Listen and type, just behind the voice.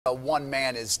One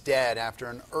man is dead after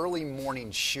an early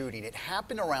morning shooting. It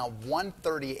happened around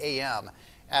 1:30 a.m.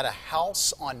 at a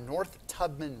house on North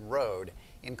Tubman Road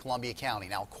in Columbia County.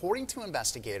 Now, according to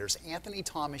investigators, Anthony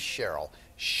Thomas Sherrill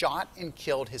shot and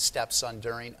killed his stepson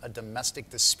during a domestic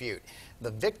dispute.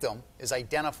 The victim is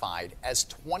identified as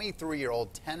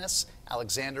 23-year-old Tennis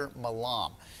Alexander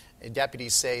Malam.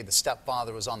 Deputies say the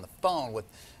stepfather was on the phone with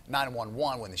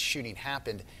 911 when the shooting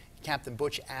happened. Captain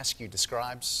Butch Askew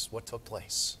describes what took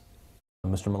place.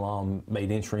 Mr. Malam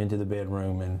made entry into the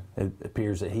bedroom, and it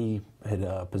appears that he had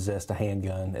possessed a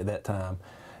handgun at that time,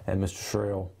 and Mr.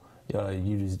 Sherrill,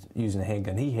 using the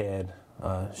handgun he had,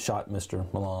 shot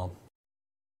Mr. Malam.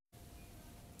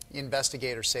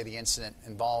 Investigators say the incident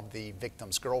involved the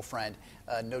victim's girlfriend.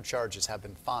 No charges have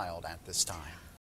been filed at this time.